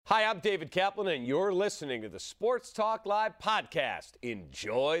Hi, I'm David Kaplan, and you're listening to the Sports Talk Live podcast.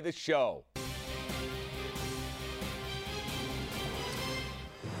 Enjoy the show.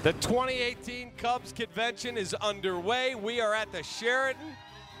 The 2018 Cubs convention is underway. We are at the Sheraton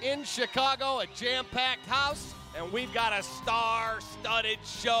in Chicago, a jam-packed house, and we've got a star-studded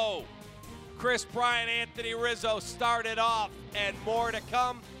show. Kris Bryant, Anthony Rizzo started off, and more to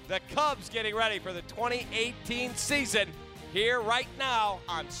come. The Cubs getting ready for the 2018 season here right now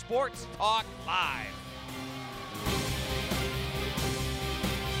on Sports Talk Live.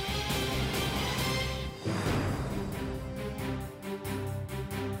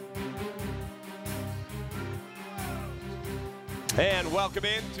 And welcome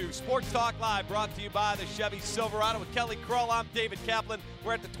into Sports Talk Live, brought to you by the Chevy Silverado with Kelly Krull. I'm David Kaplan.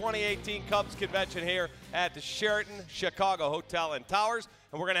 We're at the 2018 Cubs convention here at the Sheraton Chicago Hotel and Towers,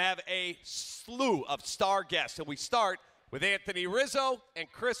 and we're going to have a slew of star guests. And we start with Anthony Rizzo and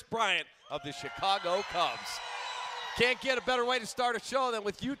Kris Bryant of the Chicago Cubs. Can't get a better way to start a show than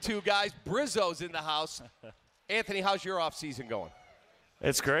with you two guys. Brizzo's in the house. Anthony, how's your off-season going?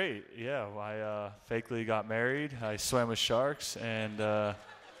 It's great. Yeah, I fakely got married. I swam with sharks, and now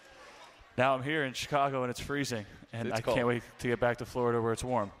I'm here in Chicago, and it's freezing. And It's I cold. can't wait to get back to Florida where it's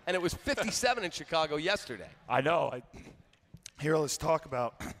warm. And it was 57 in Chicago yesterday. I know. I hear all this talk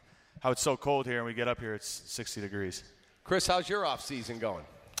about how it's so cold here, and we get up here, it's 60 degrees. Kris, how's your off-season going?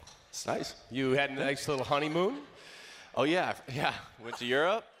 It's nice. You had a nice little honeymoon? Oh, yeah. Went to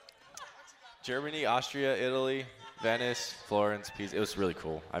Europe, Germany, Austria, Italy, Venice, Florence, Pisa. It was really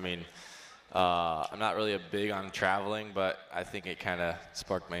cool. I mean, I'm not really big on traveling, but I think it kind of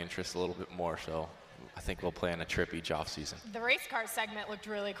sparked my interest a little bit more. So I think we'll plan a trip each off-season. The race car segment looked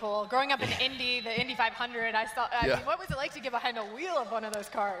really cool. Growing up in Indy, the Indy 500, I mean, what was it like to get behind a wheel of one of those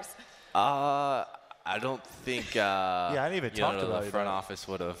cars? I don't think I didn't even talk the about front office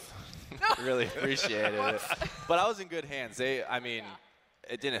would have really appreciated it. But I was in good hands. It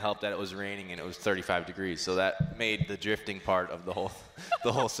didn't help that it was raining and it was 35 degrees, so that made the drifting part of the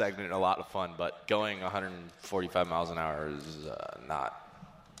whole segment a lot of fun. But going 145 miles an hour is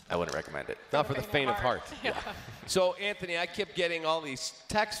I wouldn't recommend it. Not for the faint of heart. Yeah. So, Anthony, I kept getting all these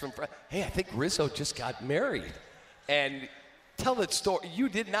texts from friends. Hey, I think Rizzo just got married. And tell that story. You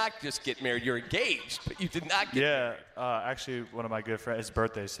did not just get married. You're engaged, but you did not get married. Yeah, actually, one of my good friends, his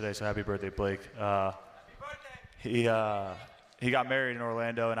birthday's today, so happy birthday, Blake. He got married in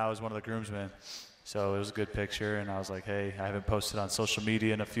Orlando, and I was one of the groomsmen. So it was a good picture, and I was like, hey, I haven't posted on social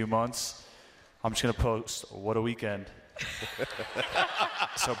media in a few months. I'm just going to post, what a weekend.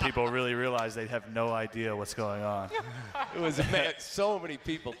 So people really realize they have no idea what's going on. It was, man, so many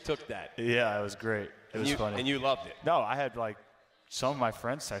people took that. Yeah, it was great. It was funny. And you loved it. No, I had, some of my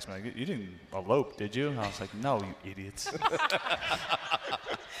friends text me, like, you didn't elope, did you? And I was like, no, you idiots.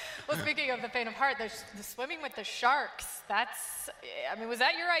 Well, speaking of the faint of heart, the swimming with the sharks, was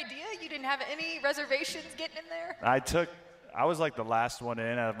that your idea? You didn't have any reservations getting in there? I was like the last one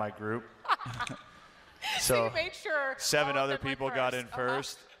in out of my group. So you made sure 7 all of other them went people got in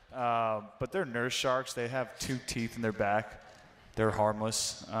first. But they're nurse sharks. They have 2 teeth in their back. They're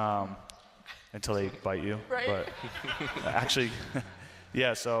harmless until they bite you. Right. But actually,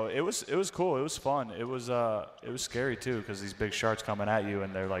 yeah. So it was cool. It was fun. It was scary too because these big sharks coming at you,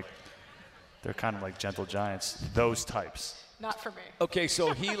 and they're kind of like gentle giants. Those types. Not for me. Okay,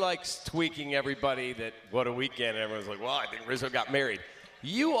 so he likes tweaking everybody that, what a weekend. Everyone's like, well, I think Rizzo got married.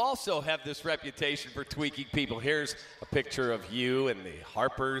 You also have this reputation for tweaking people. Here's a picture of you and the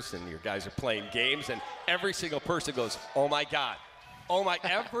Harpers, and your guys are playing games, and every single person goes, oh, my God. Oh, my,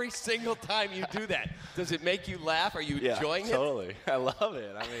 every single time you do that. Does it make you laugh? Are you enjoying it? Totally. I love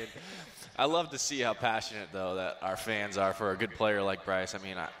it. I mean, I love to see how passionate, though, that our fans are for a good player like Bryce. I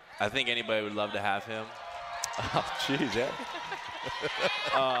mean, I think anybody would love to have him. Oh, jeez, yeah.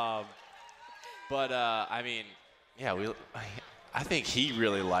 I mean, yeah, I think he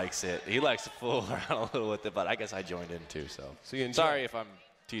really likes it. He likes to fool around a little with it, but I guess I joined in too. So you enjoy sorry if I'm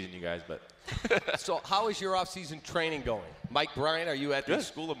teasing you guys, but. So how is your off-season training going? Mike Bryant, are you at the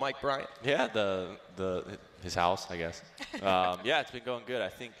school of Mike Bryant? Yeah, his house, I guess. Yeah, it's been going good. I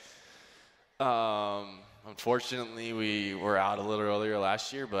think, unfortunately, we were out a little earlier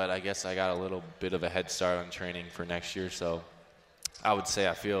last year, but I guess I got a little bit of a head start on training for next year. So I would say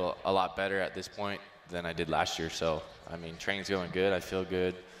I feel a lot better at this point than I did last year. So, I mean, training's going good. I feel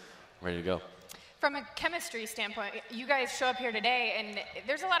good. I'm ready to go. From a chemistry standpoint, you guys show up here today, and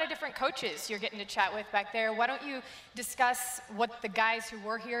there's a lot of different coaches you're getting to chat with back there. Why don't you discuss what the guys who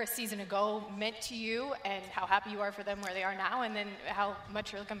were here a season ago meant to you and how happy you are for them where they are now, and then how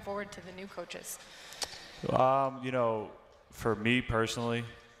much you're looking forward to the new coaches? You know, for me personally,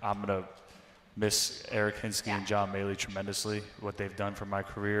 I'm going to miss Eric Hinsky and John Maley tremendously, what they've done for my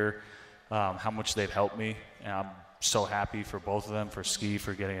career, how much they've helped me. And I'm so happy for both of them, for Ski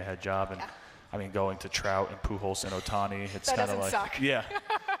for getting a head job. And, I mean, going to Trout and Pujols and Ohtani, it's kind of like, suck. yeah,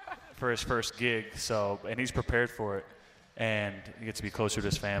 for his first gig. So, and he's prepared for it. And he gets to be closer to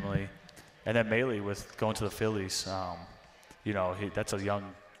his family. And then Maley with going to the Phillies, you know, that's a young,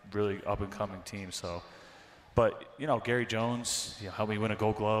 really up-and-coming team. So, but, you know, Gary Jones, you know, helped me win a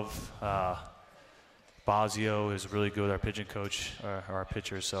Gold Glove. Bosio is really good, our pitching coach, or our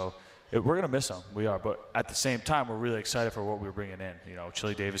pitcher. So we're going to miss him. We are. But at the same time, we're really excited for what we're bringing in. You know,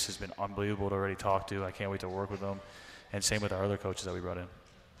 Chili Davis has been unbelievable to already talk to. I can't wait to work with him. And same with our other coaches that we brought in.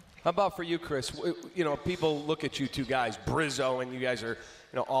 How about for you, Chris? You know, people look at you two guys, Brizzo, and you guys are,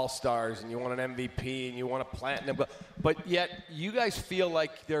 you know, all-stars, and you want an MVP, and you want a platinum. But yet you guys feel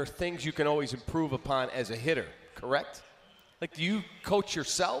like there are things you can always improve upon as a hitter, correct? Like, do you coach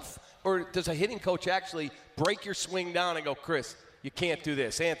yourself, or does a hitting coach actually break your swing down and go, Chris, you can't do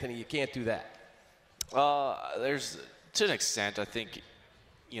this. Anthony, you can't do that? There's, to an extent, I think,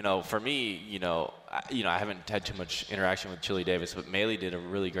 you know, for me, I haven't had too much interaction with Chili Davis, but Maley did a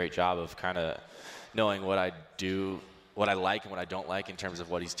really great job of kind of knowing what I do, what I like and what I don't like in terms of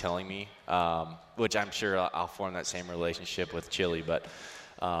what he's telling me, which I'm sure I'll form that same relationship with Chili. But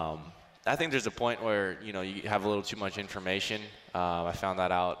I think there's a point where, you know, you have a little too much information. I found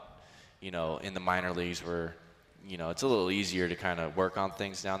that out, you know, in the minor leagues where, you know, it's a little easier to kind of work on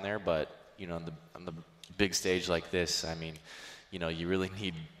things down there. But, you know, on the big stage like this, I mean, you know, you really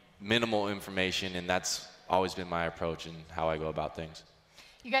need minimal information, and that's always been my approach and how I go about things.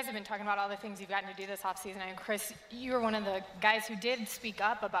 You guys have been talking about all the things you've gotten to do this offseason, and Chris, you were one of the guys who did speak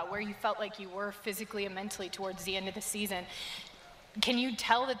up about where you felt like you were physically and mentally towards the end of the season. Can you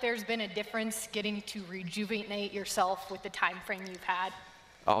tell that there's been a difference getting to rejuvenate yourself with the time frame you've had?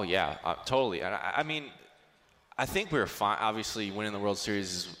 Oh, yeah, totally. I mean, I think we were fine. Obviously, winning the World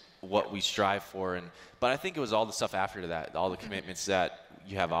Series is what we strive for, but I think it was all the stuff after that, all the commitments that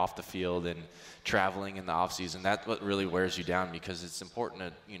you have off the field and traveling in the off season. That's what really wears you down, because it's important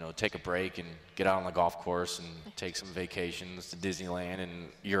to, you know, take a break and get out on the golf course and take some vacations to Disneyland and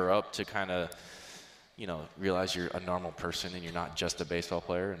Europe to kind of, you know, realize you're a normal person and you're not just a baseball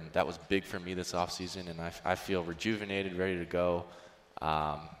player. And that was big for me this off season, and I feel rejuvenated, ready to go.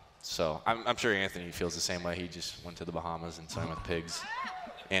 So I'm sure Anthony feels the same way. He just went to the Bahamas and swam with pigs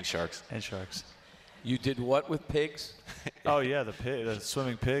and sharks. And sharks. You did what with pigs? Oh, yeah, the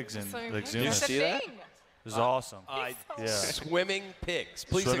swimming pigs in Lake Zuma. You see that? It was awesome. Yeah. Swimming pigs.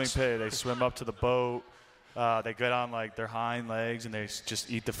 Please Swimming pig. They swim up to the boat. They get on, like, their hind legs, and they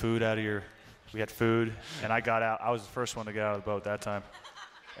just eat the food out of your – we had food. And I got out. I was the first one to get out of the boat that time.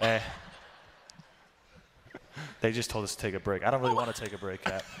 They just told us to take a break. I don't really want to take a break,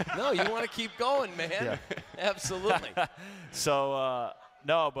 Kat. No, you want to keep going, man. Yeah. Absolutely. So,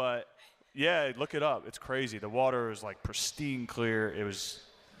 no, but – yeah, look it up. It's crazy. The water is like pristine clear. It's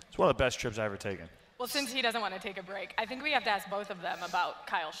one of the best trips I've ever taken. Well, since he doesn't want to take a break, I think we have to ask both of them about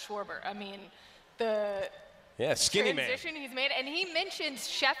Kyle Schwarber. I mean, the skinny transition he's made, and he mentions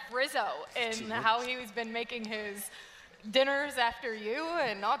Chef Rizzo and how he's been making his dinners after you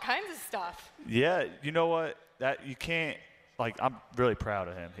and all kinds of stuff. Yeah, you know what? That you can't. Like, I'm really proud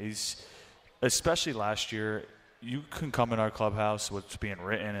of him. He's, especially last year. You can come in our clubhouse, what's being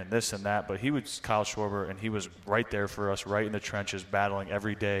written and this and that, but he was Kyle Schwarber, and he was right there for us, right in the trenches, battling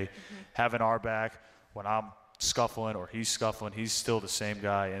every day, having our back. When I'm scuffling or he's scuffling, he's still the same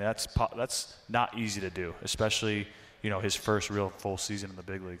guy, and that's not easy to do, especially, you know, his first real full season in the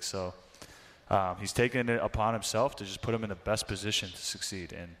big leagues. So he's taken it upon himself to just put him in the best position to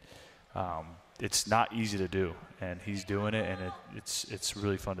succeed, and it's not easy to do, and he's doing it, and it's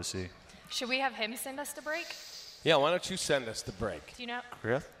really fun to see. Should we have him send us the break? Yeah, why don't you send us the break? Do you know?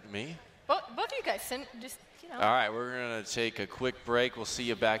 Chris? Me? Both of you guys send just, you know. All right, we're going to take a quick break. We'll see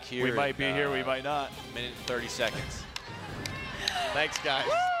you back here. We might be here, we might not. Minute and 30 seconds. Thanks, guys.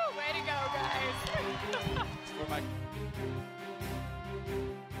 Woo! Way to go, guys.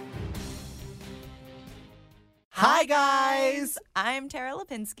 Hi, guys. I'm Tara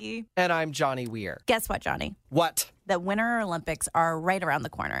Lipinski. And I'm Johnny Weir. Guess what, Johnny? What? The Winter Olympics are right around the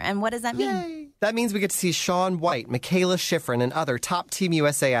corner. And what does that mean? Yay! That means we get to see Shaun White, Michaela Schifrin, and other top Team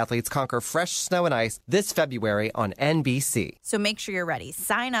USA athletes conquer fresh snow and ice this February on NBC. So make sure you're ready.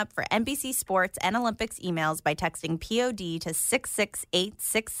 Sign up for NBC Sports and Olympics emails by texting POD to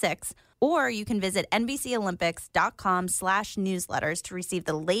 66866. Or you can visit NBCOlympics.com/newsletters to receive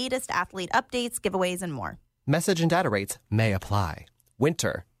the latest athlete updates, giveaways, and more. Message and data rates may apply.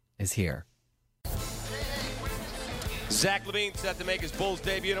 Winter is here. Zach LaVine set to make his Bulls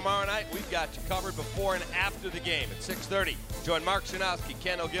debut tomorrow night. We've got you covered before and after the game at 6:30. Join Mark Shanowski,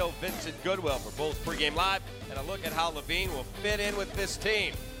 Ken O'Gill, Vincent Goodwill for Bulls pregame live and a look at how LaVine will fit in with this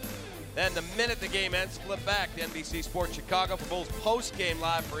team. Then the minute the game ends, flip back to NBC Sports Chicago for Bulls post-game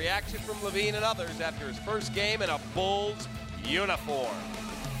live reaction from LaVine and others after his first game in a Bulls uniform.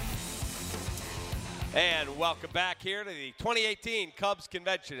 And welcome back here to the 2018 Cubs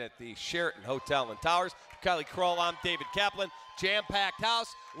Convention at the Sheraton Hotel and Towers. Kelly Kroll, I'm David Kaplan. Jam-packed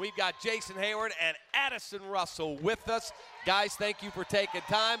house. We've got Jason Hayward and Addison Russell with us. Guys, thank you for taking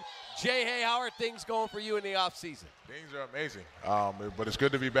time. Jay, hey, how are things going for you in the offseason? Things are amazing, but it's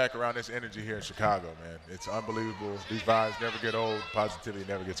good to be back around this energy here in Chicago, man. It's unbelievable. These vibes never get old. Positivity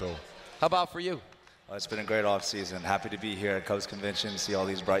never gets old. How about for you? It's been a great offseason. Happy to be here at Cubs Convention, see all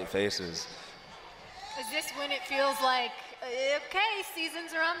these bright faces. Is this when it feels like, okay,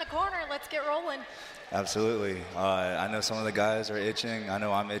 season's around the corner, let's get rolling? Absolutely. I know some of the guys are itching. I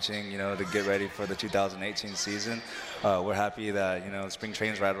know I'm itching, to get ready for the 2018 season. We're happy that, spring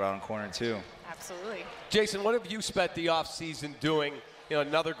training's right around the corner, too. Absolutely. Jason, what have you spent the offseason doing?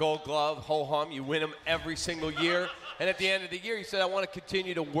 Another Gold Glove, ho-hum, you win them every single year. And at the end of the year, you said, I want to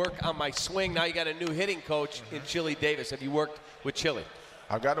continue to work on my swing. Now you got a new hitting coach in Chili Davis. Have you worked with Chili?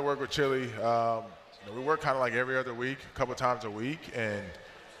 I've got to work with Chili. We work kind of like every other week, a couple times a week. And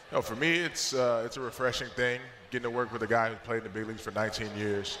for me, it's a refreshing thing, getting to work with a guy who played in the big leagues for 19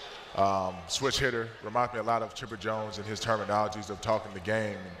 years. Switch hitter, reminds me a lot of Chipper Jones and his terminologies of talking the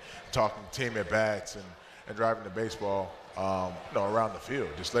game and talking team at bats and driving the baseball around the field,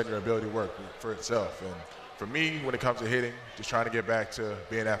 just letting your ability work for itself. And for me, when it comes to hitting, just trying to get back to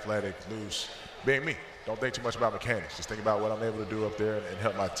being athletic, loose, being me. Don't think too much about mechanics. Just think about what I'm able to do up there and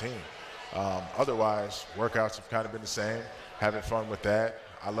help my team. Otherwise, workouts have kind of been the same, having fun with that.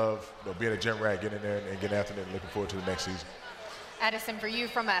 I love being a gym rat, getting in there and getting after it and looking forward to the next season. Addison, for you,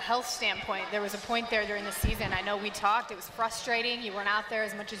 from a health standpoint, there was a point there during the season. I know we talked. It was frustrating. You weren't out there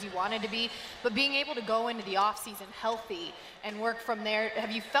as much as you wanted to be. But being able to go into the offseason healthy and work from there,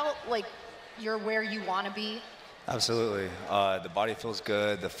 have you felt like you're where you want to be? Absolutely. The body feels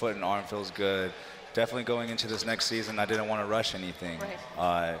good. The foot and arm feels good. Definitely going into this next season, I didn't want to rush anything.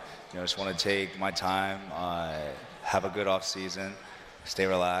 Right. Just want to take my time, have a good off season, stay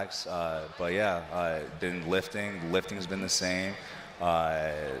relaxed. But yeah, been lifting. Lifting's been the same.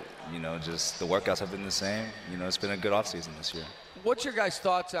 Just the workouts have been the same. It's been a good off season this year. What's your guys'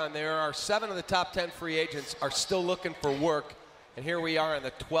 thoughts on there are 7 of the top 10 free agents are still looking for work, and here we are on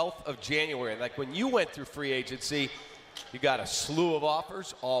the 12th of January. Like when you went through free agency, you got a slew of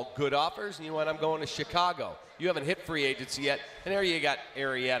offers, all good offers, and you went, I'm going to Chicago. You haven't hit free agency yet, and there you got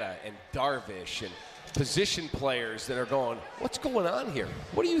Arrieta and Darvish and position players that are going, what's going on here?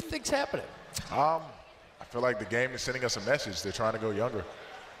 What do you think's happening? I feel like the game is sending us a message. They're trying to go younger.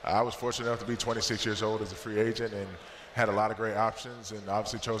 I was fortunate enough to be 26 years old as a free agent and had a lot of great options and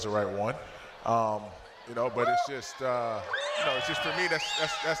obviously chose the right one. But it's just, it's just for me,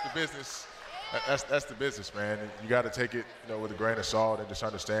 that's the business. That's the business, man. You got to take it, with a grain of salt and just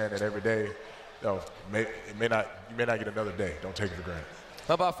understand that every day, you may not get another day. Don't take it for granted.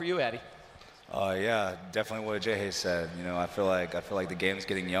 How about for you, Addy? Yeah, definitely what Jay Hay said. I feel like the game's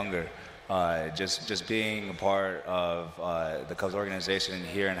getting younger. Just being a part of the Cubs organization and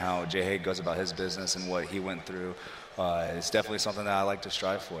hearing how Jay Hay goes about his business and what he went through, it's definitely something that I like to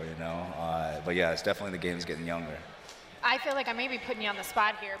strive for. But yeah, it's definitely the game's getting younger. I feel like I may be putting you on the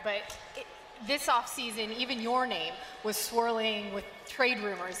spot here, but this offseason, even your name was swirling with trade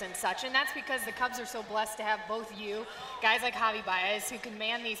rumors and such, and that's because the Cubs are so blessed to have both you, guys like Javi Baez, who can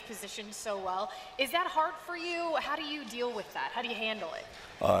man these positions so well. Is that hard for you? How do you deal with that? How do you handle it?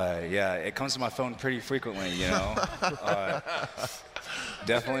 Yeah, it comes to my phone pretty frequently,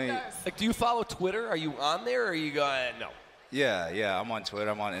 Definitely. Like, do you follow Twitter? Are you on there, or are you going, no? Yeah, I'm on Twitter,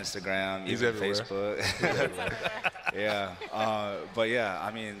 I'm on Instagram, He's even everywhere. Facebook. Yeah, but yeah, I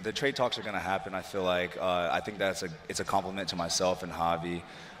mean, the trade talks are going to happen. I feel like I think it's a compliment to myself and Javi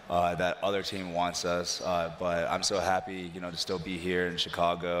that other team wants us. But I'm so happy, to still be here in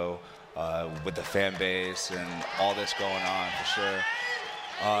Chicago with the fan base and all this going on for sure.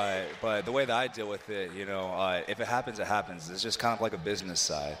 But the way that I deal with it, if it happens, it happens. It's just kind of like a business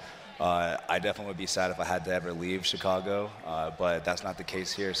side. I definitely would be sad if I had to ever leave Chicago, but that's not the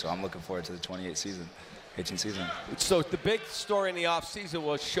case here. So I'm looking forward to the 18 season. So the big story in the offseason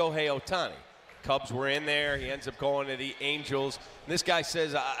was Shohei Ohtani. Cubs were in there. He ends up going to the Angels. And this guy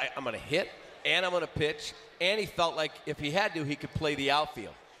says, I'm going to hit and I'm going to pitch. And he felt like if he had to, he could play the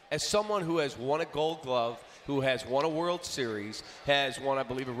outfield. As someone who has won a Gold Glove, who has won a World Series, has won, I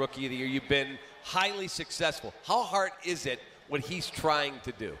believe, a Rookie of the Year, you've been highly successful. How hard is it what he's trying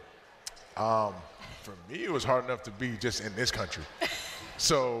to do? For me, it was hard enough to be just in this country.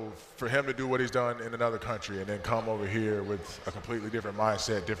 So for him to do what he's done in another country and then come over here with a completely different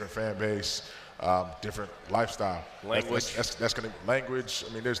mindset, different fan base, different lifestyle. Language. That's going to language.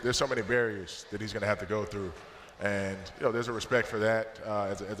 I mean, there's so many barriers that he's going to have to go through. And, there's a respect for that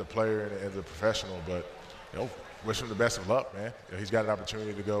as a player and as a professional. But, wish him the best of luck, man. He's got an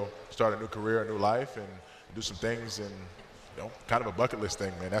opportunity to go start a new career, a new life, and do some things and, kind of a bucket list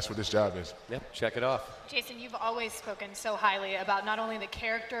thing, man. That's what this job is. Yep, check it off. Jason, you've always spoken so highly about not only the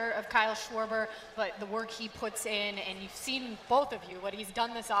character of Kyle Schwarber, but the work he puts in, and you've seen, both of you, what he's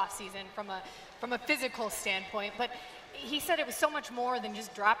done this offseason from a physical standpoint. But he said it was so much more than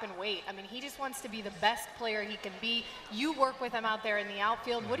just dropping weight. I mean, he just wants to be the best player he can be. You work with him out there in the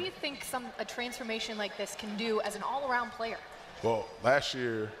outfield. What do you think a transformation like this can do as an all-around player? Well, last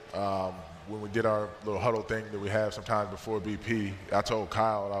year, when we did our little huddle thing that we have sometimes before BP, I told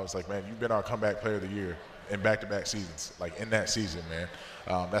Kyle, I was like, man, you've been our comeback player of the year in back-to-back seasons. Like, in that season, man,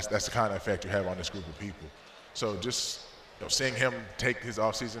 that's the kind of effect you have on this group of people. So just seeing him take his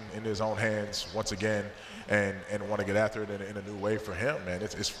offseason into his own hands once again and want to get after it in a new way for him, man,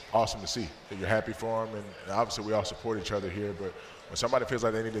 it's awesome to see. You're happy for him, and obviously we all support each other here, but when somebody feels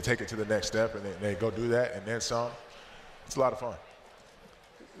like they need to take it to the next step and they go do that and then some, it's a lot of fun.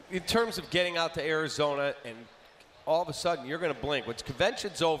 In terms of getting out to Arizona and all of a sudden you're going to blink. When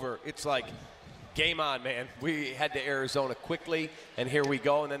convention's over, it's like game on, man. We head to Arizona quickly, and here we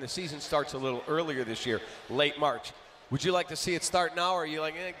go. And then the season starts a little earlier this year, late March. Would you like to see it start now, or are you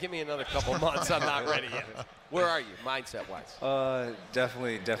like, give me another couple months, I'm not ready yet? Where are you, mindset-wise?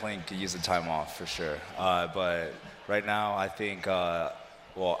 Definitely could use the time off for sure. But right now, I think, I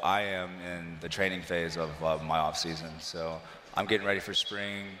am in the training phase of my off season. So I'm getting ready for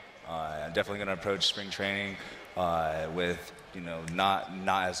spring. I'm definitely going to approach spring training with,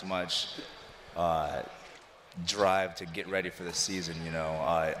 not as much drive to get ready for the season.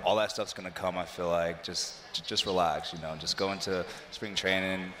 All that stuff's going to come. I feel like just relax. Just go into spring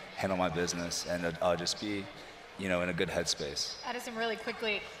training, handle my business, and just be, in a good headspace. Addison, really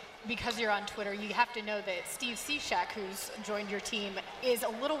quickly, because you're on Twitter, you have to know that Steve Cishek, who's joined your team, is a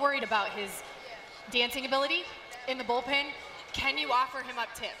little worried about his dancing ability in the bullpen. Can you offer him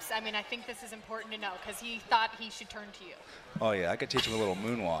up tips? I mean, I think this is important to know because he thought he should turn to you. Oh, yeah, I could teach him a little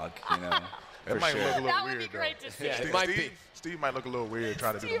moonwalk, It might look a little that weird, would be great to see. Yeah, Steve might look a little weird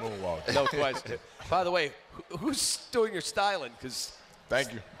trying to do the moonwalk. No question. By the way, who's doing your styling? Because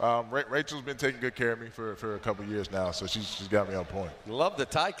Thank you. Rachel's been taking good care of me for a couple years now, so she's got me on point. Love the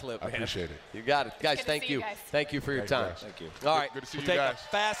tie clip, man. I appreciate it. You got it. Guys, thank you. Thank you for your time. Thank you. All right. Good to see We'll you take guys. a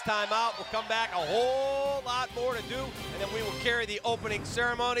fast time out. We'll come back. A whole lot more to do. And then we will carry the opening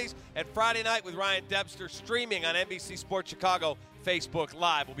ceremonies at Friday night with Ryan Dempster streaming on NBC Sports Chicago Facebook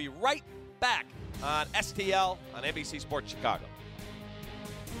Live. We'll be right back on STL on NBC Sports Chicago.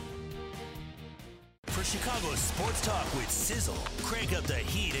 For Chicago's Sports Talk with Sizzle, crank up the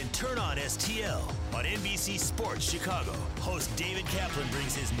heat and turn on STL. On NBC Sports Chicago, host David Kaplan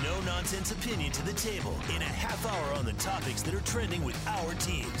brings his no-nonsense opinion to the table in a half hour on the topics that are trending with our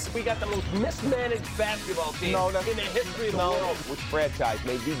teams. We got the most mismanaged basketball team in the history of the world. Which franchise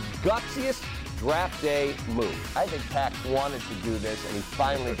made the gutsiest draft day move? I think Pax wanted to do this, and he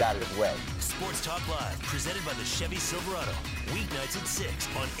finally got his way. Sports Talk Live, presented by the Chevy Silverado. Weeknights at 6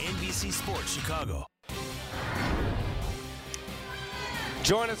 on NBC Sports Chicago.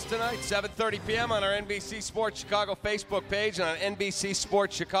 Join us tonight, 7:30 p.m. on our NBC Sports Chicago Facebook page and on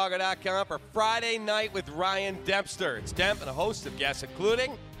NBCSportsChicago.com for Friday Night with Ryan Dempster. It's Demp and a host of guests,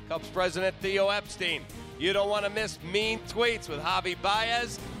 including Cubs President Theo Epstein. You don't want to miss Mean Tweets with Javi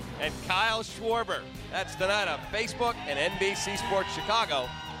Baez and Kyle Schwarber. That's tonight on Facebook and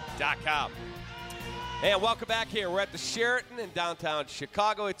NBCSportsChicago.com. And welcome back here. We're at the Sheraton in downtown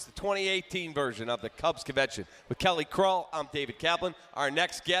Chicago. It's the 2018 version of the Cubs Convention. With Kelly Krull, I'm David Kaplan. Our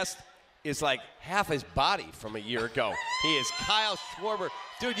next guest is like half his body from a year ago. He is Kyle Schwarber.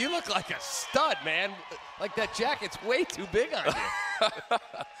 Dude, you look like a stud, man. Like that jacket's way too big on you.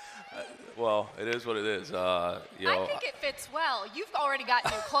 Well, it is what it is. I think it fits well. You've already got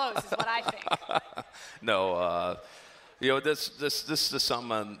new clothes is what I think. No, this is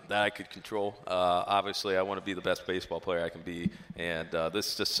something that I could control. Obviously, I want to be the best baseball player I can be, and this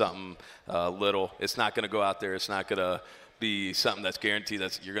is just something little. It's not going to go out there. It's not going to be something that's guaranteed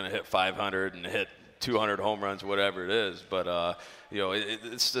that you're going to hit 500 and hit 200 home runs, whatever it is. But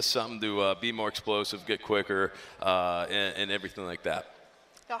it's just something to be more explosive, get quicker, and everything like that.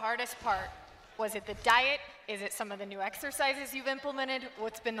 The hardest part, was it the diet? Is it some of the new exercises you've implemented?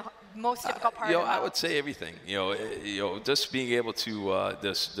 What's been the most difficult part? I would say everything. Just being able to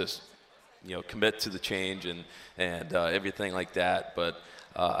commit to the change and everything like that. But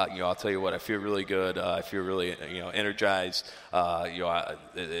I'll tell you what, I feel really good. I feel really energized.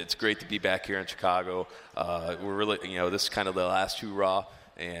 It's great to be back here in Chicago. We're really this is kind of the last hurrah.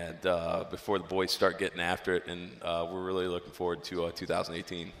 And before the boys start getting after it, and we're really looking forward to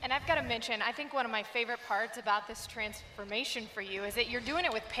 2018. And I've got to mention, I think one of my favorite parts about this transformation for you is that you're doing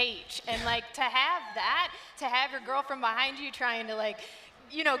it with Paige. And, to have your girlfriend behind you trying to,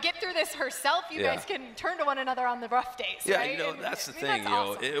 get through this herself, you guys can turn to one another on the rough days, right? That's the thing. That's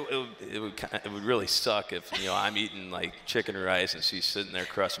awesome. It would really suck if I'm eating chicken and rice and she's sitting there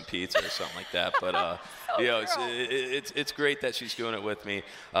crushing pizza or something like that. But it's great that she's doing it with me.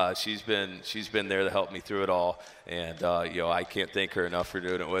 She's been there to help me through it all, and I can't thank her enough for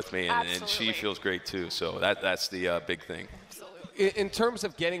doing it with me. And she feels great too. So that's the big thing. In terms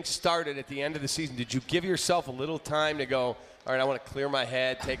of getting started at the end of the season, did you give yourself a little time to go, all right, I want to clear my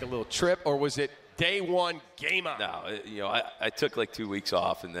head, take a little trip, or was it day one, game on? No, I took 2 weeks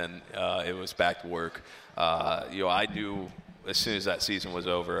off, and then it was back to work. I knew as soon as that season was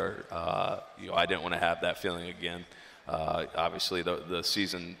over, I didn't want to have that feeling again. Obviously, the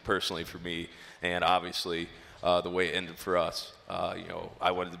season personally for me, and obviously the way it ended for us.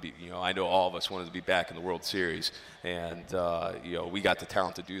 I wanted to be, I know all of us wanted to be back in the World Series, and we got the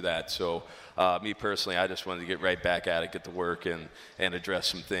talent to do that. So me personally, I just wanted to get right back at it, get to work, and address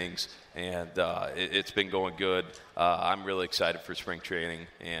some things. And it's been going good. I'm really excited for spring training,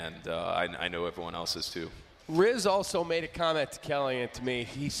 and I know everyone else is too. Riz also made a comment to Kelly and to me.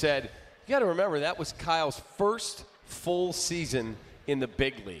 He said, you got to remember, that was Kyle's first full season in the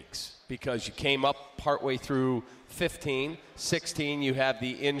big leagues, because you came up partway through 15, 16, you have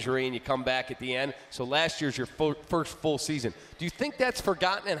the injury, and you come back at the end. So last year's your first full season. Do you think that's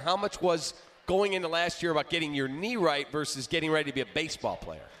forgotten, and how much was going into last year about getting your knee right versus getting ready to be a baseball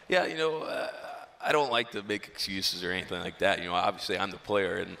player? Yeah, I don't like to make excuses or anything like that. Obviously I'm the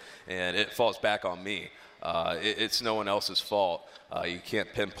player, and it falls back on me. It's no one else's fault. You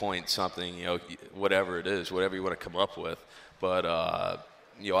can't pinpoint something, whatever it is, whatever you want to come up with. But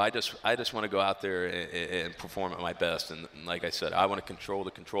I just want to go out there and perform at my best. And like I said, I want to control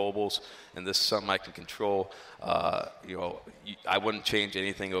the controllables, and this is something I can control. I wouldn't change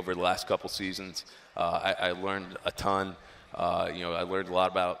anything over the last couple seasons. I learned a ton. I learned a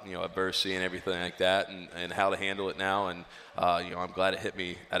lot about adversity and everything like that, and how to handle it now. And I'm glad it hit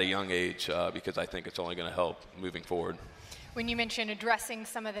me at a young age, because I think it's only going to help moving forward. When you mentioned addressing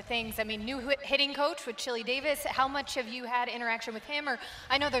some of the things, new hitting coach with Chili Davis, how much have you had interaction with him? Or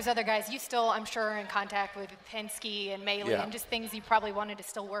I know there's other guys you still, I'm sure, are in contact with Penske and Maile, and just things you probably wanted to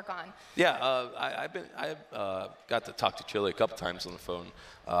still work on. Yeah, I got to talk to Chili a couple times on the phone.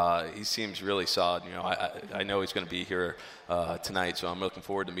 He seems really solid. I know he's going to be here tonight, so I'm looking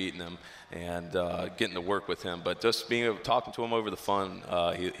forward to meeting him and getting to work with him. But just talking to him over the phone,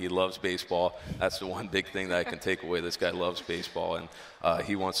 he loves baseball. That's the one big thing that I can take away. This guy loves baseball, and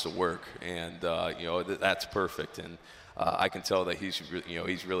he wants to work, and that's perfect. And I can tell that he's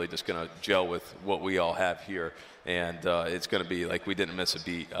really just going to gel with what we all have here, and it's going to be like we didn't miss a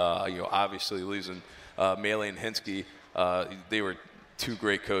beat. Obviously losing Maile and Henske, they were two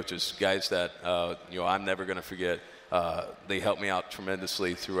great coaches, guys that I'm never going to forget. They helped me out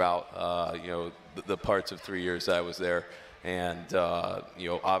tremendously throughout the parts of 3 years that I was there, and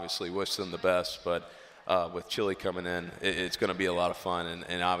obviously wish them the best. But with Chili coming in, it's going to be a lot of fun,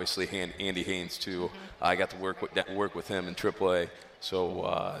 and obviously Andy Haynes too. Mm-hmm. I got to work with him in AAA,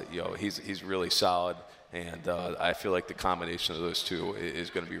 so he's really solid, and I feel like the combination of those two is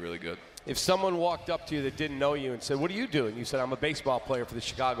going to be really good. If someone walked up to you that didn't know you and said, what do you do? And you said, I'm a baseball player for the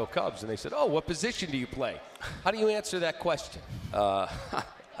Chicago Cubs. And they said, oh, what position do you play? How do you answer that question? I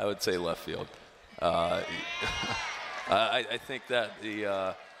would say left field. I think that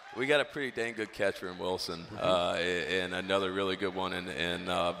we got a pretty dang good catcher in Wilson, and another really good one in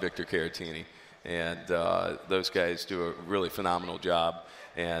Victor Caratini. And those guys do a really phenomenal job.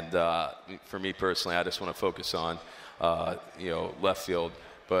 And for me personally, I just want to focus on, left field.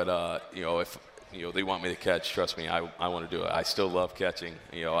 But, if they want me to catch, trust me, I want to do it. I still love catching.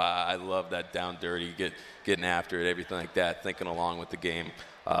 I love that down dirty, getting after it, everything like that, thinking along with the game.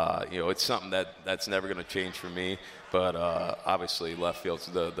 It's something that's never going to change for me. But obviously, left field's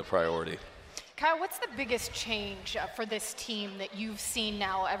the priority. Kyle, what's the biggest change for this team that you've seen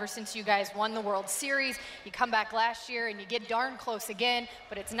now ever since you guys won the World Series? You come back last year and you get darn close again,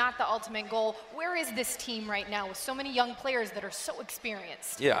 but it's not the ultimate goal. Where is this team right now with so many young players that are so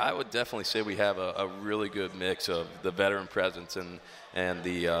experienced? Yeah, I would definitely say we have a really good mix of the veteran presence and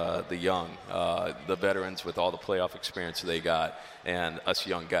the young, the veterans with all the playoff experience they got, and us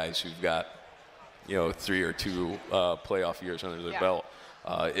young guys who've got 3 or 2 playoff years under their belt.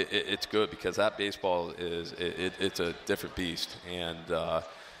 It's good because that baseball it's a different beast, and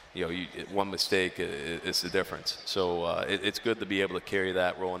one mistake is the difference. So it's good to be able to carry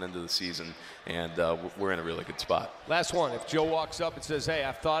that rolling into the season, and we're in a really good spot. Last one. If Joe walks up and says, "Hey,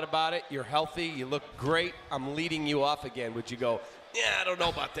 I've thought about it. You're healthy. You look great. I'm leading you off again," would you go, "Yeah, I don't know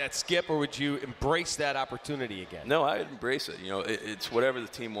about that, Skip," or would you embrace that opportunity again? No, I'd embrace it. It's whatever the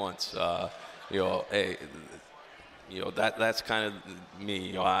team wants. Hey. That's kind of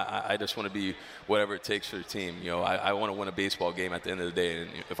me. I just want to be whatever it takes for the team. I want to win a baseball game at the end of the day.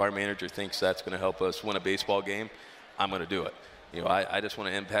 And if our manager thinks that's going to help us win a baseball game, I'm going to do it. I just want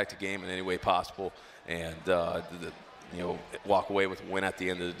to impact the game in any way possible, and walk away with a win at the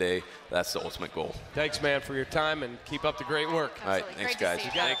end of the day. That's the ultimate goal. Thanks, man, for your time, and keep up the great work. All right, thanks, guys.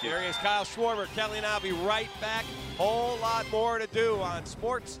 Thank you. There is Kyle Schwarber. Kelly and I will be right back. Whole lot more to do on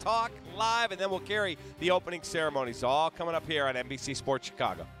Sports Talk Live, and then we'll carry the opening ceremonies. All coming up here on NBC Sports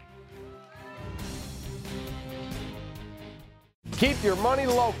Chicago. Keep your money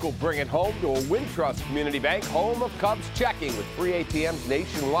local. Bring it home to a Wintrust Community Bank, home of Cubs checking with free ATMs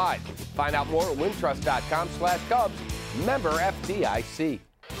nationwide. Find out more at wintrust.com/Cubs. Member FDIC.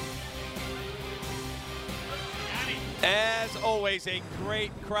 As always, a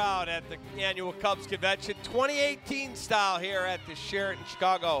great crowd at the annual Cubs Convention, 2018 style here at the Sheraton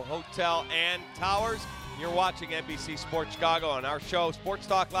Chicago Hotel and Towers. You're watching NBC Sports Chicago, and our show, Sports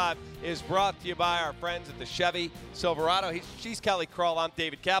Talk Live, is brought to you by our friends at the Chevy Silverado. She's Kelly Kroll. I'm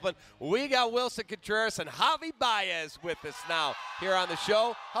David Kaplan. We got Wilson Contreras and Javi Baez with us now here on the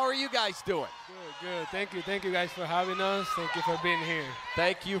show. How are you guys doing? Good. Thank you. Thank you guys for having us. Thank you for being here.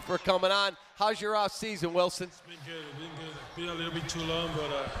 Thank you for coming on. How's your off season, Wilson? It's been good. It's been a little bit too long,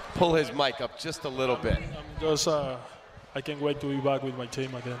 but pull his mic up just a little bit. I can't wait to be back with my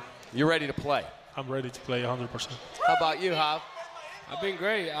team again. You're ready to play? I'm ready to play 100%. How about you, Jav? I've been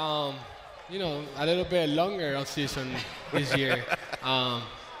great. A little bit longer off season this year,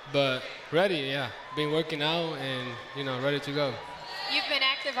 but ready. Yeah, been working out and ready to go. You've been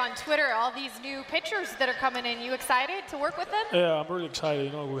active on Twitter. All these new pitchers that are coming in. You excited to work with them? Yeah, I'm really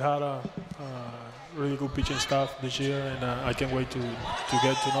excited. We had a really good pitching staff this year, and I can't wait to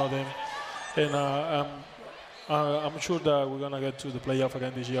get to know them. And I'm sure that we're gonna get to the playoff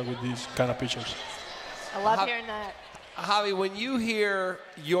again this year with these kind of pitchers. I love hearing that. Javi, when you hear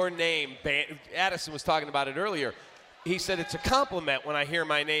your name, Addison was talking about it earlier. He said it's a compliment when I hear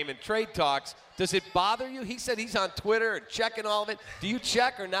my name in trade talks. Does it bother you? He said he's on Twitter and checking all of it. Do you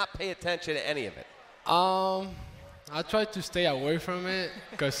check or not pay attention to any of it? I try to stay away from it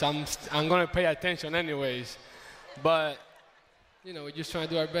because I'm gonna pay attention anyways. But we're just trying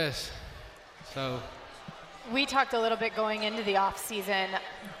to do our best. So. We talked a little bit going into the off season,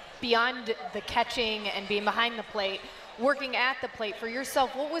 beyond the catching and being behind the plate, working at the plate for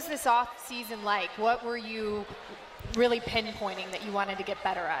yourself. What was this off season like? What were you really pinpointing that you wanted to get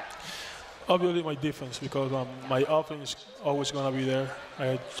better at? Obviously my defense, because my offense is always going to be there.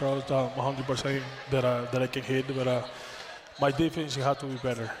 I trust 100% that I can hit, but my defense had to be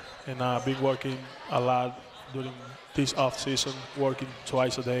better. And I've been working a lot during this off season, working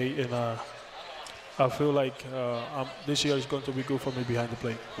twice a day, and I feel like this year is going to be good for me behind the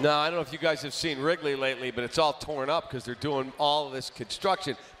plate. No, I don't know if you guys have seen Wrigley lately, but it's all torn up because they're doing all of this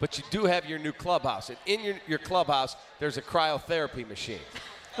construction. But you do have your new clubhouse. And in your clubhouse, there's a cryotherapy machine.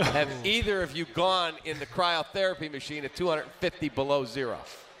 Have either of you gone in the cryotherapy machine at 250 below zero?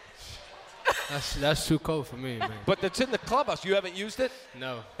 That's too cold for me, man. But that's in the clubhouse. You haven't used it?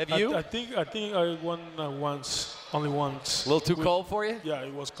 No. Have you? I think I won once, only once. A little too cold for you? Yeah,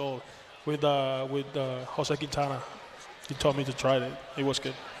 it was cold. With Jose Quintana, he told me to try it. It was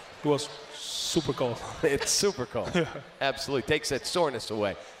good. It was super cold. It's super cold. Yeah. Absolutely. Takes that soreness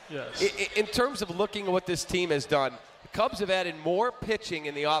away. Yes. In terms of looking at what this team has done, the Cubs have added more pitching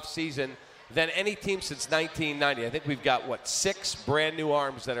in the offseason than any team since 1990. I think we've got, 6 brand new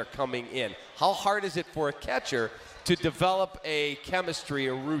arms that are coming in. How hard is it for a catcher to develop a chemistry,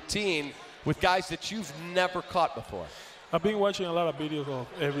 a routine with guys that you've never caught before? I've been watching a lot of videos of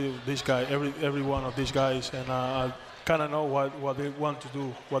every one of these guys, and I kind of know what they want to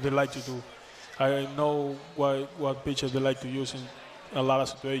do, what they like to do. I know what pitches they like to use in a lot of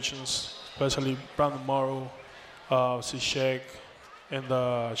situations. especially Brandon Morrow, Zizek, and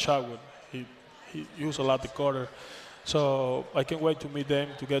Shotwood. He used a lot the quarter. So I can't wait to meet them,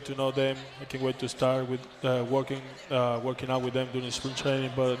 to get to know them. I can't wait to start with working out with them during spring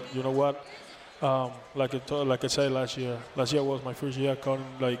training. But you know what? Like I said last year was my first year calling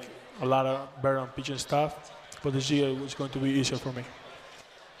like a lot of veteran pitching staff. But this year was going to be easier for me.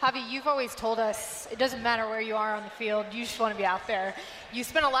 Javi, you've always told us it doesn't matter where you are on the field, you just want to be out there. You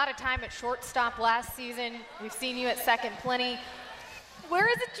spent a lot of time at shortstop last season. We've seen you at second plenty. Where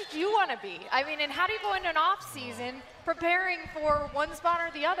is it that you want to be? I mean, and how do you go into an off season preparing for one spot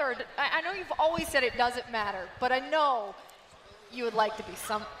or the other? I know you've always said it doesn't matter, but I know you would like to be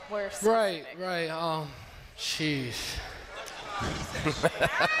somewhere specific. Right. Jeez.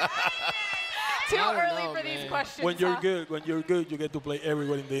 Too early for these questions. When you're good, you get to play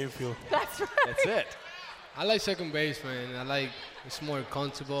everywhere in the infield. That's right. That's it. I like second base, man. It's more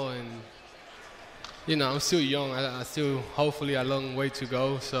comfortable, and you know, I'm still young. I still, hopefully, a long way to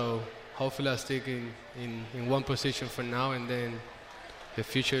go. So hopefully, I stick in one position for now, and then the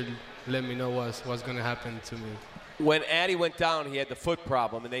future let me know what's going to happen to me. When Addy went down, he had the foot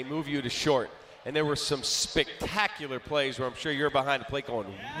problem, and they moved you to short. And there were some spectacular plays where I'm sure you're behind the plate going,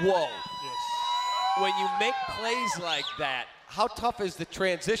 whoa. Yes. When you make plays like that, how tough is the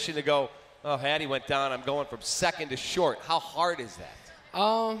transition to go, oh, Addy went down, I'm going from second to short. How hard is that?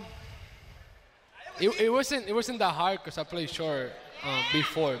 It wasn't that hard because I played short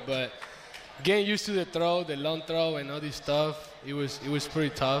before, but getting used to the throw, the long throw, and all this stuff, it was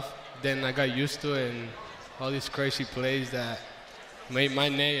pretty tough. Then I got used to it, and all these crazy plays that made my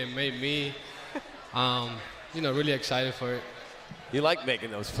name and made me, really excited for it. You like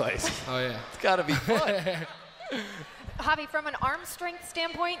making those plays. Oh, yeah. It's got to be fun. Javi, from an arm strength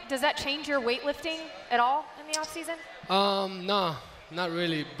standpoint, does that change your weightlifting at all in the offseason? No, not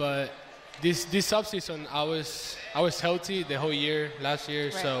really, but this offseason I was healthy the whole year last year,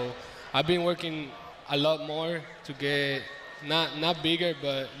 right. So I've been working a lot more to get not bigger,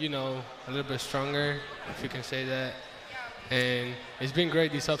 but a little bit stronger, if you can say that. And it's been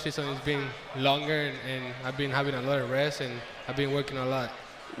great this offseason. It's been longer, and I've been having a lot of rest, and I've been working a lot.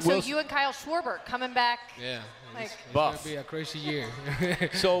 So you and Kyle Schwarber coming back. Yeah, it's buff. going to be a crazy year.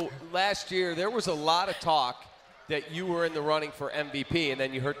 So last year there was a lot of talk that you were in the running for MVP, and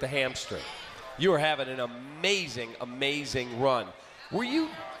then you hurt the hamstring. You were having an amazing run. Were you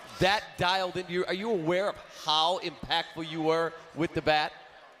that dialed into are you aware of how impactful you were with the bat?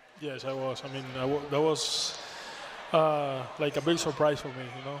 Yes, I was. I mean, that was like a big surprise for me,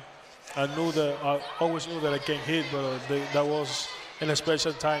 I always knew that I can hit, but that was in a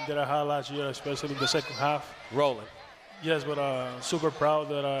special time that I had last year, especially in the second half. Rolling. Yes, but super proud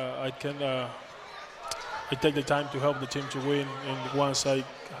that I take the time to help the team to win. And once I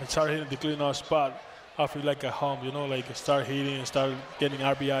started hitting the cleanup spot, I feel like a home, like start hitting and start getting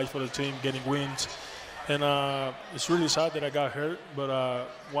RBIs for the team, getting wins. And it's really sad that I got hurt, but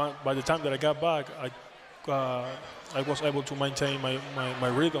by the time that I got back, I was able to maintain my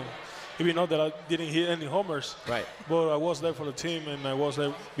rhythm. Even though that I didn't hit any homers, right? But I was there for the team, and I was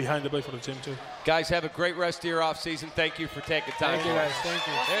there behind the plate for the team too. Guys, have a great rest of your offseason. Thank you for taking time. Thank you, guys. Thank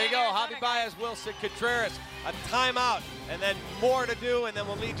you. There you go, Javi Baez, Wilson Contreras. A timeout, and then more to do, and then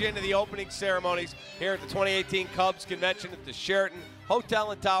we'll lead you into the opening ceremonies here at the 2018 Cubs Convention at the Sheraton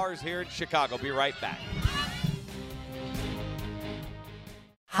Hotel and Towers here in Chicago. Be right back.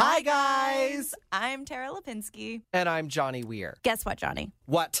 Hi, guys. I'm Tara Lipinski. And I'm Johnny Weir. Guess what, Johnny?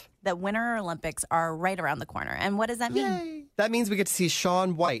 What? The Winter Olympics are right around the corner. And what does that mean? Yay. That means we get to see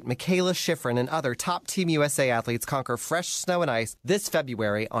Shaun White, Mikaela Shiffrin, and other top Team USA athletes conquer fresh snow and ice this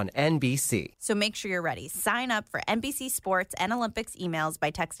February on NBC. So make sure you're ready. Sign up for NBC Sports and Olympics emails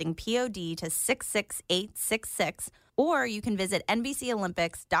by texting POD to 66866. Or you can visit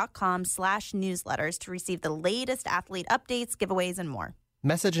NBCOlympics.com/newsletters to receive the latest athlete updates, giveaways, and more.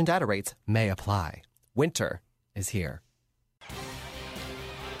 Message and data rates may apply. Winter is here.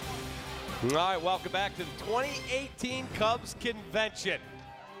 All right, welcome back to the 2018 Cubs Convention.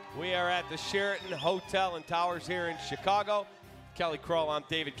 We are at the Sheraton Hotel and Towers here in Chicago. Kelly Kroll, I'm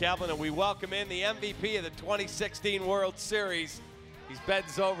David Kaplan, and we welcome in the MVP of the 2016 World Series. He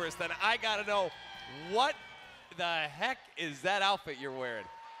bends over us. Then I got to know, what the heck is that outfit you're wearing?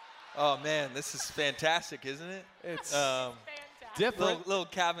 Oh, man, this is fantastic, isn't it? It's different. Little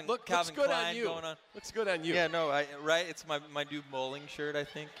Calvin looks Klein good on you. going on. Looks good on you. Yeah, no, right? It's my new bowling shirt, I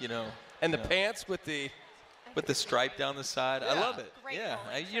think, And the pants with the stripe down the side. Yeah. I love it.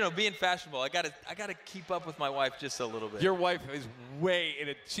 Yeah, being fashionable, I gotta keep up with my wife just a little bit. Your wife is way in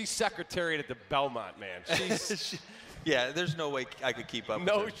it. She's secretary at the Belmont, man. Yeah, there's no way I could keep up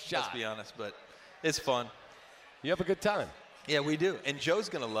No with her, shot. let's be honest, but it's fun. You have a good time. Yeah, we do. And Joe's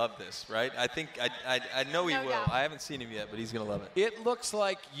going to love this, right? I think I know he No will. doubt. I haven't seen him yet, but he's going to love it. It looks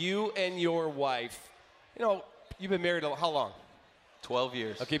like you and your wife, you've been married how long? 12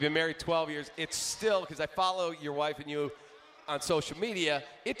 years. Okay, you've been married 12 years. It's still, because I follow your wife and you on social media,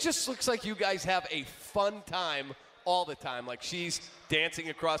 it just looks like you guys have a fun time all the time. Like she's dancing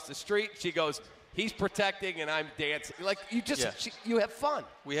across the street. She goes, he's protecting and I'm dancing. Like you have fun.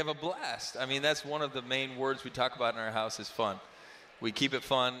 We have a blast. I mean, that's one of the main words we talk about in our house is fun. We keep it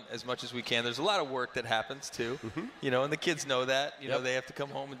fun as much as we can. There's a lot of work that happens too, and the kids know that. They have to come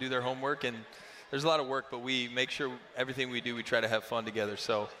home and do their homework, and there's a lot of work, but we make sure everything we do, we try to have fun together.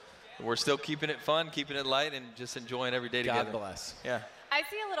 So we're still keeping it fun, keeping it light, and just enjoying every day together. God bless. Yeah. I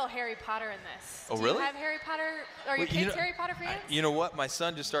see a little Harry Potter in this. Oh, Do really? you have Harry Potter? Are your kids Harry Potter fans? You know what? My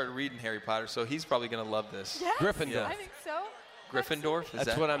son just started reading Harry Potter, so he's probably going to love this. Yes, Gryffindor. I think so. Gryffindor?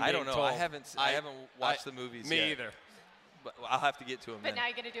 That's what I'm I don't being know. told. I haven't watched the movies Me yet. either. But I'll have to get to him But then. now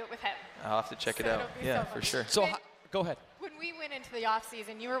you get to do it with him. I'll have to check it So out. it'll be Yeah, so for fun. sure. So go ahead. When we went into the off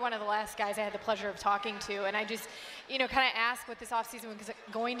season, you were one of the last guys I had the pleasure of talking to, and I just, kind of asked what this off season was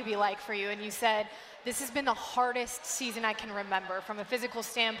going to be like for you, and you said this has been the hardest season I can remember from a physical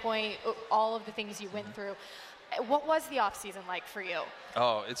standpoint, all of the things you went through. What was the off season like for you?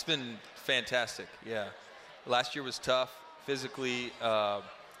 Oh, it's been fantastic. Yeah, last year was tough, physically,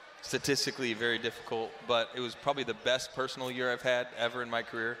 statistically very difficult, but it was probably the best personal year I've had ever in my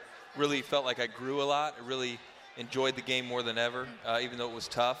career. Really felt like I grew a lot. I really enjoyed the game more than ever, even though it was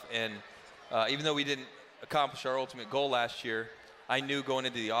tough. And even though we didn't accomplish our ultimate goal last year, I knew going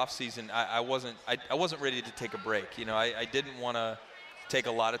into the offseason I wasn't ready to take a break. I didn't want to take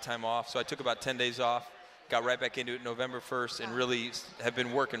a lot of time off, so I took about 10 days off, got right back into it November 1st, and really have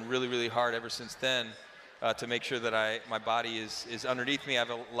been working really, really hard ever since then to make sure that my body is underneath me. I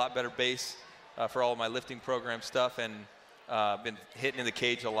have a lot better base for all of my lifting program stuff, and been hitting in the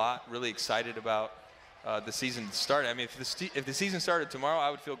cage a lot. Really excited about the season started. I mean, if the season started tomorrow, I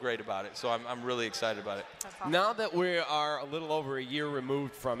would feel great about it. So I'm really excited about it. Now that we are a little over a year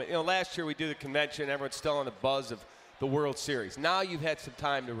removed from it, last year we did the convention, everyone's still on the buzz of the World Series. Now you've had some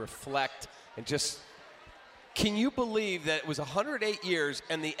time to reflect and just, can you believe that it was 108 years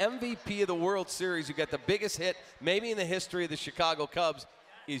and the MVP of the World Series, who got the biggest hit maybe in the history of the Chicago Cubs,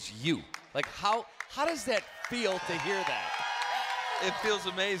 is you? Like, how does that feel to hear that? It feels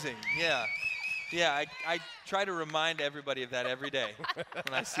amazing, yeah. Yeah, I try to remind everybody of that every day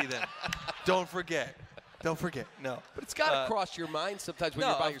when I see them. Don't forget. No. But it's got to cross your mind sometimes when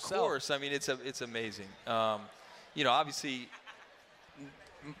you're by yourself. Of course. I mean, it's amazing. Obviously,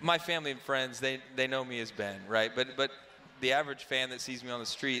 my family and friends, they know me as Ben, right? But the average fan that sees me on the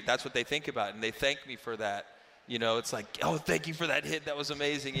street, that's what they think about, and they thank me for that. It's like, oh, thank you for that hit. That was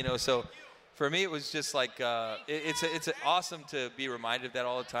amazing. So for me, it was just like it's awesome to be reminded of that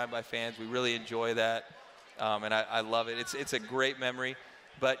all the time by fans. We really enjoy that, and I love it. It's a great memory.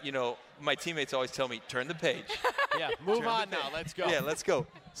 But my teammates always tell me, turn the page. Yeah, move on now. Let's go. Yeah, let's go.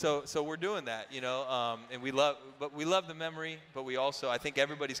 So we're doing that, and we love the memory. But we also, I think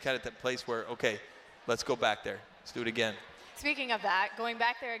everybody's kind of at that place where, okay, let's go back there. Let's do it again. Speaking of that, going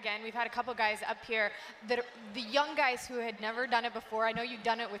back there again, we've had a couple guys up here, the young guys who had never done it before. I know you've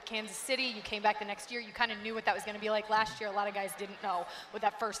done it with Kansas City. You came back the next year. You kind of knew what that was going to be like. Last year, a lot of guys didn't know what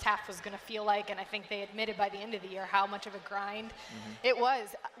that first half was going to feel like, and I think they admitted by the end of the year how much of a grind it was.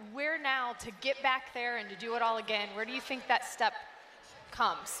 Where now to get back there and to do it all again, where do you think that step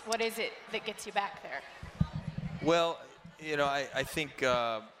comes? What is it that gets you back there? Well, I think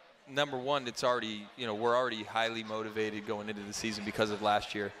number one, it's already, we're already highly motivated going into the season because of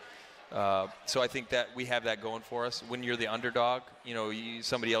last year. So I think that we have that going for us. When you're the underdog,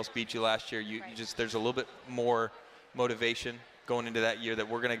 somebody else beat you last year, you just, there's a little bit more motivation going into that year that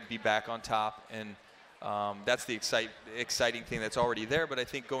we're going to be back on top. And that's the exciting thing that's already there. But I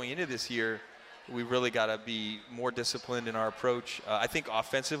think going into this year, we really got to be more disciplined in our approach. I think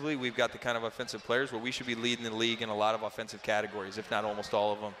offensively, we've got the kind of offensive players where we should be leading the league in a lot of offensive categories, if not almost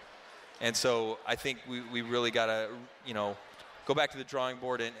all of them. And so I think we really got to, go back to the drawing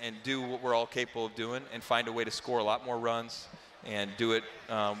board and do what we're all capable of doing and find a way to score a lot more runs and do it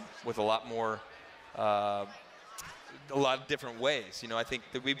with a lot of different ways. I think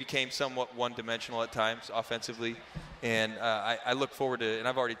that we became somewhat one-dimensional at times offensively. And I look forward to, and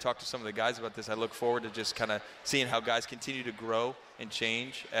I've already talked to some of the guys about this, I look forward to just kind of seeing how guys continue to grow and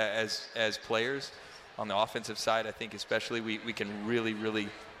change as players. On the offensive side, I think especially we can really, really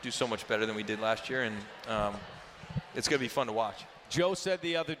do so much better than we did last year, and it's going to be fun to watch. Joe said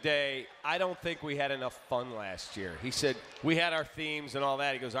the other day, I don't think we had enough fun last year. He said, we had our themes and all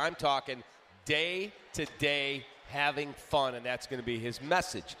that. He goes, I'm talking day to day having fun, and that's going to be his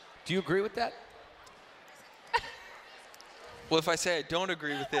message. Do you agree with that? Well, if I say I don't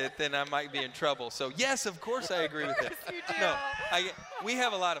agree with it, then I might be in trouble. So, yes, of course I agree with it. You do. No, we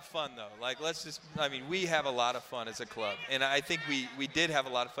have a lot of fun, though. We have a lot of fun as a club. And I think we did have a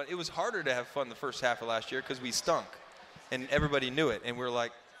lot of fun. It was harder to have fun the first half of last year because we stunk. And everybody knew it. And we're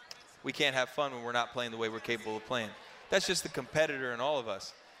like, we can't have fun when we're not playing the way we're capable of playing. That's just the competitor in all of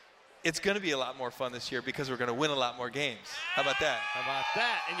us. It's going to be a lot more fun this year because we're going to win a lot more games. How about that? How about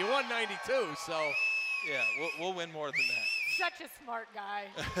that? And you won 92, so. Yeah, we'll win more than that. Such a smart guy.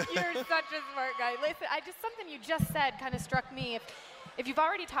 You're such a smart guy. Listen, something you just said kind of struck me. If you've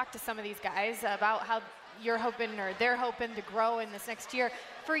already talked to some of these guys about how you're hoping or they're hoping to grow in this next year,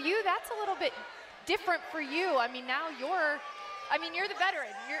 for you, that's a little bit different for you. I mean, now you're the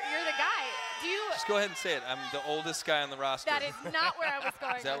veteran. You're the guy. Do you? Just go ahead and say it. I'm the oldest guy on the roster. That is not where I was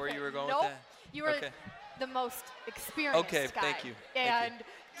going. Is that where you were going nope. with that? You were okay. the most experienced guy. Thank you. And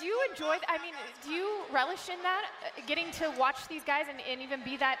do you enjoy, do you relish in that, getting to watch these guys and even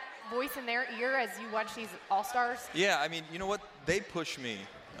be that voice in their ear as you watch these all-stars? Yeah, you know what? They push me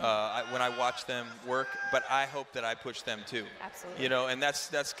when I watch them work, but I hope that I push them too. Absolutely. You know, and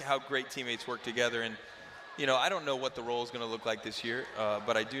that's how great teammates work together. And, you know, I don't know what the role is going to look like this year,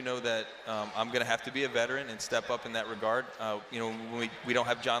 but I do know that I'm going to have to be a veteran and step up in that regard. You know, we don't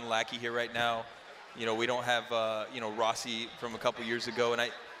have John Lackey here right now. You know, we don't have, Rossi from a couple years ago. And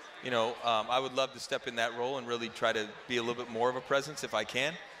I would love to step in that role and really try to be a little bit more of a presence if I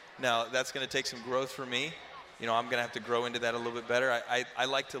can. Now, that's going to take some growth for me. You know, I'm going to have to grow into that a little bit better. I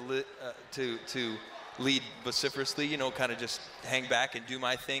like to lead vociferously, you know, kind of just hang back and do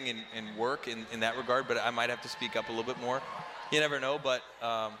my thing and work in that regard. But I might have to speak up a little bit more. You never know, but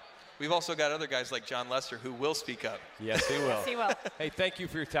we've also got other guys like John Lester who will speak up. Yes, he will. Yes, he will. Hey, thank you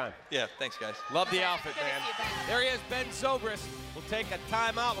for your time. Yeah, thanks, guys. Love the outfit, man. There he is, Ben Zobrist. We'll take a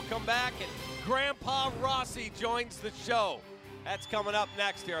timeout. We'll come back, and Grandpa Rossi joins the show. That's coming up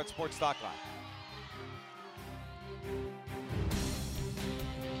next here on Sports Talk Live.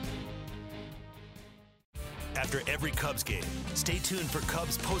 After every Cubs game, stay tuned for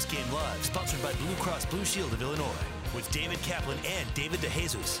Cubs Postgame Live, sponsored by Blue Cross Blue Shield of Illinois, with David Kaplan and David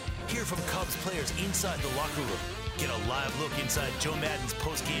DeJesus. Hear from Cubs players inside the locker room. Get a live look inside Joe Maddon's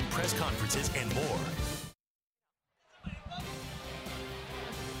postgame press conferences and more.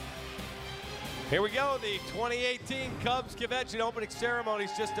 Here we go, the 2018 Cubs Convention opening ceremony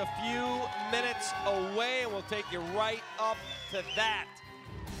is just a few minutes away, and we'll take you right up to that.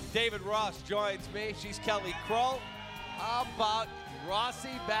 David Ross joins me. She's Kelly Kroll. How about Rossi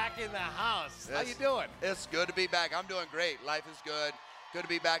back in the house? How you doing? It's good to be back. I'm doing great. Life is good. Good to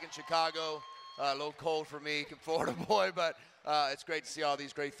be back in Chicago. A little cold for me, Florida boy, but it's great to see all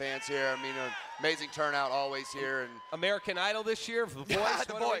these great fans here. I mean, amazing turnout always here. And American Idol this year for The Voice?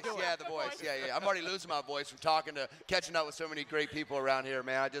 Yeah, The Voice. Yeah. I'm already losing my voice from catching up with so many great people around here,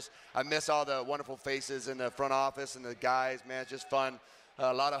 man. I miss all the wonderful faces in the front office and the guys, man. It's just fun.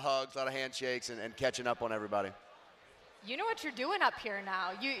 A lot of hugs, a lot of handshakes, and catching up on everybody. You know what you're doing up here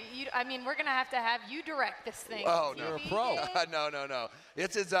now. We're going to have you direct this thing. Oh, no. You're a pro. No.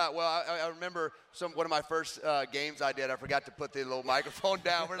 I remember one of my first games I did. I forgot to put the little microphone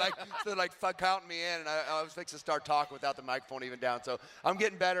down. We're counting me in, and I was fixing to start talking without the microphone even down. So I'm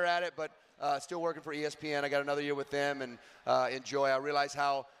getting better at it, but still working for ESPN. I got another year with them, and enjoy. I realize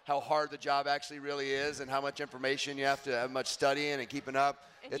how hard the job actually really is, and how much information you have to have, much studying and keeping up.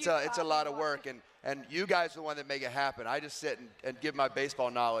 It's a lot of work, and you guys are the one that make it happen. I just sit and give my baseball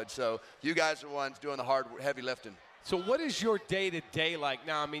knowledge. So you guys are the ones doing the hard, heavy lifting. So what is your day-to-day like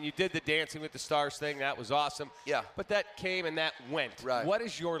now? I mean, you did the Dancing with the Stars thing. That was awesome. Yeah. But that came and that went. Right. What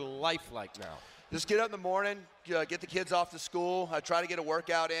is your life like now? Just get up in the morning, get the kids off to school. I try to get a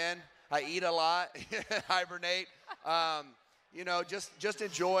workout in. I eat a lot, hibernate. Just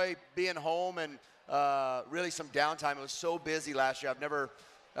enjoy being home and really some downtime. It was so busy last year. I've never,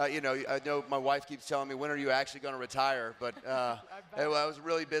 I know my wife keeps telling me, when are you actually going to retire? But I was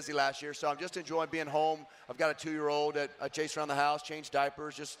really busy last year, so I'm just enjoying being home. I've got a 2-year-old that I chase around the house, change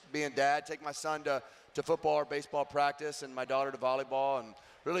diapers, just being dad, take my son to football or baseball practice, and my daughter to volleyball, and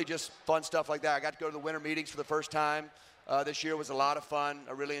really just fun stuff like that. I got to go to the winter meetings for the first time. This year was a lot of fun.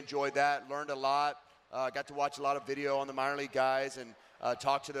 I really enjoyed that, learned a lot. Got to watch a lot of video on the minor league guys and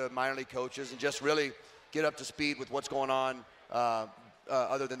talk to the minor league coaches and just really get up to speed with what's going on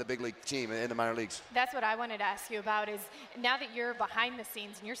other than the big league team in the minor leagues. That's what I wanted to ask you about is now that you're behind the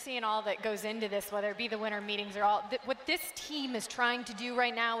scenes and you're seeing all that goes into this, whether it be the winter meetings or all, what this team is trying to do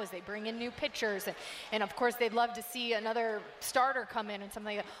right now is they bring in new pitchers and of course they'd love to see another starter come in and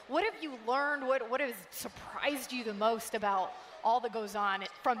something like that. What have you learned? What has surprised you the most about all that goes on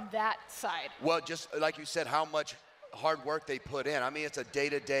from that side? Well, just like you said, how much hard work they put in. I mean, it's a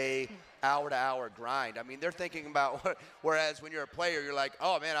day-to-day, hour-to-hour grind. I mean, they're thinking about, whereas when you're a player, you're like,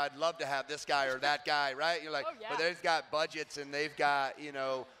 oh, man, I'd love to have this guy or that guy, right? You're like, oh, yeah. But they've got budgets and they've got,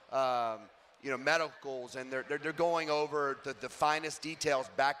 medicals, and they're going over the finest details,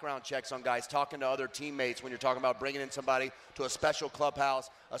 background checks on guys, talking to other teammates when you're talking about bringing in somebody to a special clubhouse,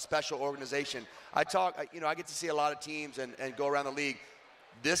 a special organization. I get to see a lot of teams and go around the league.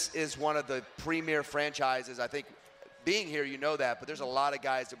 This is one of the premier franchises, I think. Being here, you know that, but there's a lot of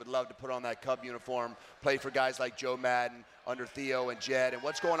guys that would love to put on that Cub uniform, play for guys like Joe Madden, under Theo and Jed, and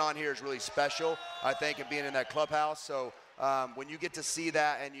what's going on here is really special, I think, and being in that clubhouse. So when you get to see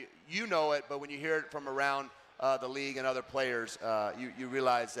that, and you know it, but when you hear it from around the league and other players, you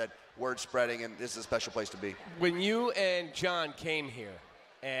realize that word's spreading, and this is a special place to be. When you and John came here,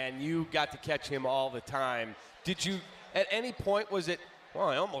 and you got to catch him all the time, did you, at any point, was it, well,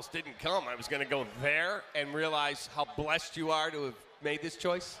 I almost didn't come. I was going to go there and realize how blessed you are to have made this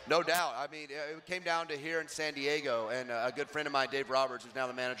choice? No doubt. I mean, it came down to here in San Diego, and a good friend of mine, Dave Roberts, who's now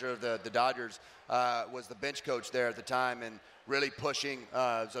the manager of the Dodgers, was the bench coach there at the time and really pushing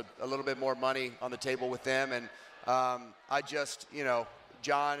a little bit more money on the table with them. And I just,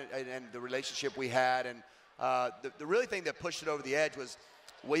 John and the relationship we had, and the really thing that pushed it over the edge was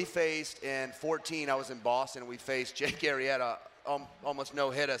we faced in 2014, I was in Boston, and we faced Jake Arrieta, almost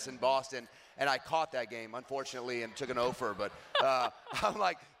no-hit us in Boston, and I caught that game, unfortunately, and took an offer. But I'm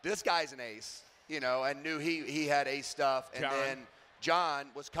like, this guy's an ace, and knew he had ace stuff. And then John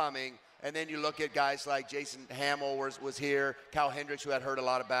was coming, and then you look at guys like Jason Hamill was here, Kyle Hendricks, who I'd heard a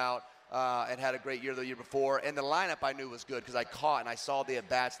lot about, and had a great year the year before. And the lineup I knew was good because I caught and I saw the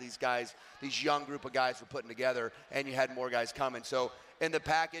at-bats these guys, these young group of guys were putting together, and you had more guys coming. So in the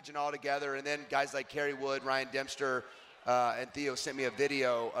package and all together, and then guys like Kerry Wood, Ryan Dempster, and Theo sent me a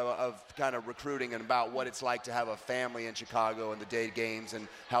video of kind of recruiting and about what it's like to have a family in Chicago and the day games and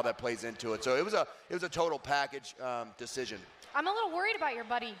how that plays into it. So it was a total package decision. I'm a little worried about your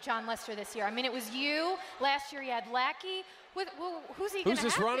buddy John Lester this year. I mean, it was you. Last year you had Lackey. Who's he going to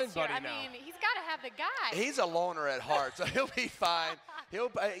have this running year? buddy now? I mean, he's got to have the guy. He's a loner at heart, so he'll be fine. He'll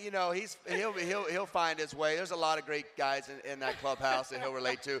find his way. There's a lot of great guys in that clubhouse that he'll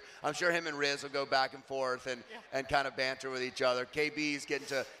relate to. I'm sure him and Riz will go back and forth and kind of banter with each other. KB's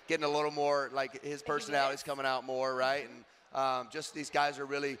getting a little more, like his personality's coming out more, right? And just these guys are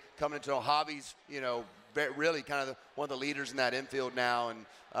really coming into Javi's, really kind of one of the leaders in that infield now, and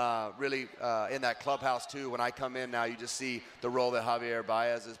really in that clubhouse too. When I come in now, you just see the role that Javier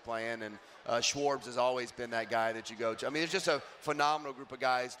Baez is playing, and Schwartz has always been that guy that you go to. I mean, it's just a phenomenal group of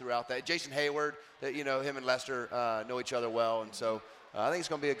guys throughout that. Jason Hayward, that him and Lester know each other well, and so I think it's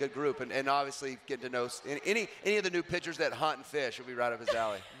going to be a good group. And obviously getting to know any of the new pitchers that hunt and fish will be right up his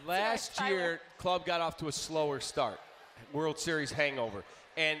alley. Last year, club got off to a slower start, World Series hangover,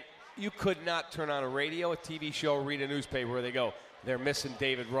 and you could not turn on a radio, a TV show, or read a newspaper where they go, they're missing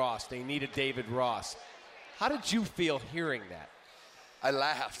David Ross. They need a David Ross. How did you feel hearing that? I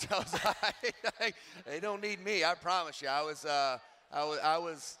laughed. I was like, they don't need me. I promise you. I was.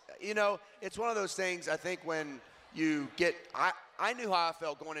 It's one of those things. I think when you get, I knew how I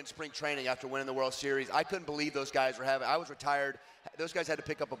felt going in spring training after winning the World Series. I couldn't believe those guys were having. I was retired. Those guys had to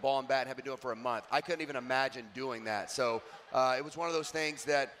pick up a ball and bat and have been doing it for a month. I couldn't even imagine doing that. So it was one of those things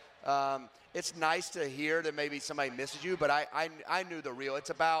that. It's nice to hear that maybe somebody misses you, but I knew the real. It's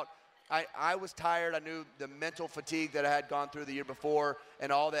about I was tired. I knew the mental fatigue that I had gone through the year before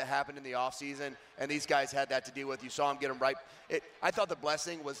and all that happened in the offseason, and these guys had that to deal with. You saw them get them right. I thought the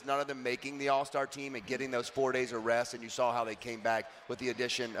blessing was none of them making the All-Star team and getting those 4 days of rest, and you saw how they came back with the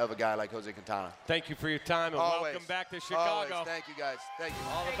addition of a guy like Jose Quintana. Thank you for your time, and welcome back to Chicago. Always. Thank you, guys. Thank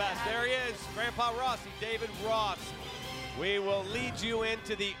you. All the best. There he is, Grandpa Rossi, David Ross. We will lead you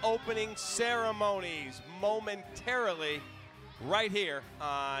into the opening ceremonies momentarily right here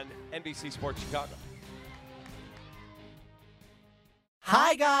on NBC Sports Chicago.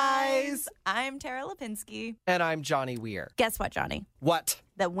 Hi, guys. I'm Tara Lipinski. And I'm Johnny Weir. Guess what, Johnny? What?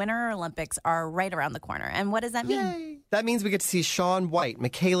 The Winter Olympics are right around the corner. And what does that mean? Yay. That means we get to see Shaun White,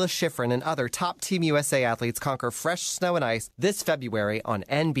 Michaela Schifrin, and other top Team USA athletes conquer fresh snow and ice this February on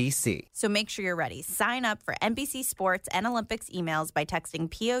NBC. So make sure you're ready. Sign up for NBC Sports and Olympics emails by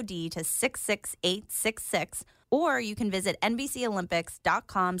texting POD to 66866, or you can visit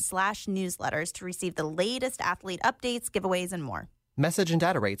NBCOlympics.com/newsletters to receive the latest athlete updates, giveaways, and more. Message and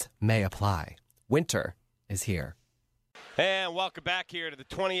data rates may apply. Winter is here. And welcome back here to the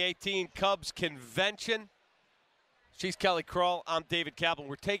 2018 Cubs Convention. She's Kelly Kroll. I'm David Kaplan.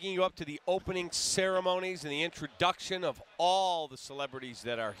 We're taking you up to the opening ceremonies and the introduction of all the celebrities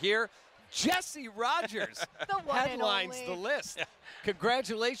that are here. Jesse Rogers headlines the list.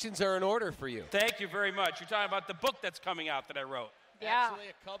 Congratulations are in order for you. Thank you very much. You're talking about the book that's coming out that I wrote. Yeah. Actually,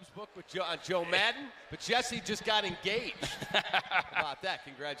 a Cubs book with Joe Madden, but Jesse just got engaged. How about that?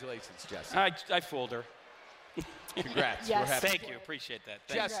 Congratulations, Jesse. I fooled her. Congrats. Yes. We're happy. Thank you. Appreciate that.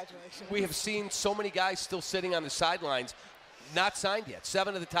 Thanks. Jess, we have seen so many guys still sitting on the sidelines, not signed yet.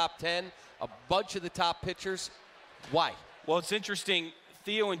 7 of the top 10, a bunch of the top pitchers. Why? Well, it's interesting.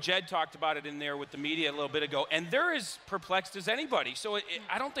 Theo and Jed talked about it in there with the media a little bit ago, and they're as perplexed as anybody. So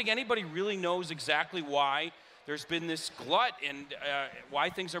I don't think anybody really knows exactly why there's been this glut and why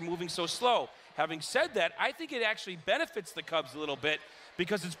things are moving so slow. Having said that, I think it actually benefits the Cubs a little bit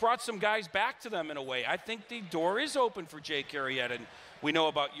because it's brought some guys back to them in a way. I think the door is open for Jake Arrieta, and we know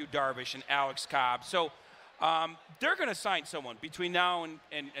about Yu Darvish and Alex Cobb. So they're going to sign someone between now and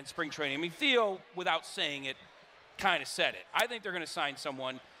spring training. I mean, Theo, without saying it, kind of said it. I think they're going to sign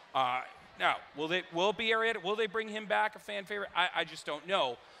someone. Now, will it be Arrieta? Will they bring him back, a fan favorite? I just don't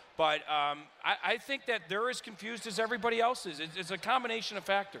know. But I think that they're as confused as everybody else is. It's a combination of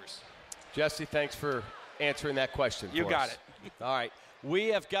factors. Jesse, thanks for answering that question. You got us. it. All right. We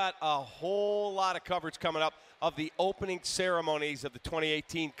have got a whole lot of coverage coming up of the opening ceremonies of the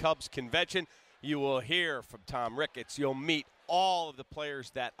 2018 Cubs Convention. You will hear from Tom Ricketts. You'll meet all of the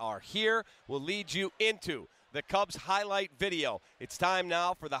players that are here. We'll lead you into the Cubs highlight video. It's time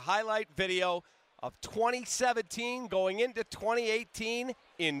now for the highlight video of 2017 going into 2018.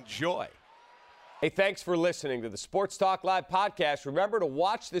 Enjoy. Hey, thanks for listening to the Sports Talk Live podcast. Remember to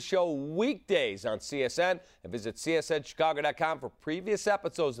watch the show weekdays on CSN and visit csnchicago.com for previous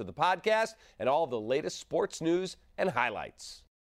episodes of the podcast and all the latest sports news and highlights.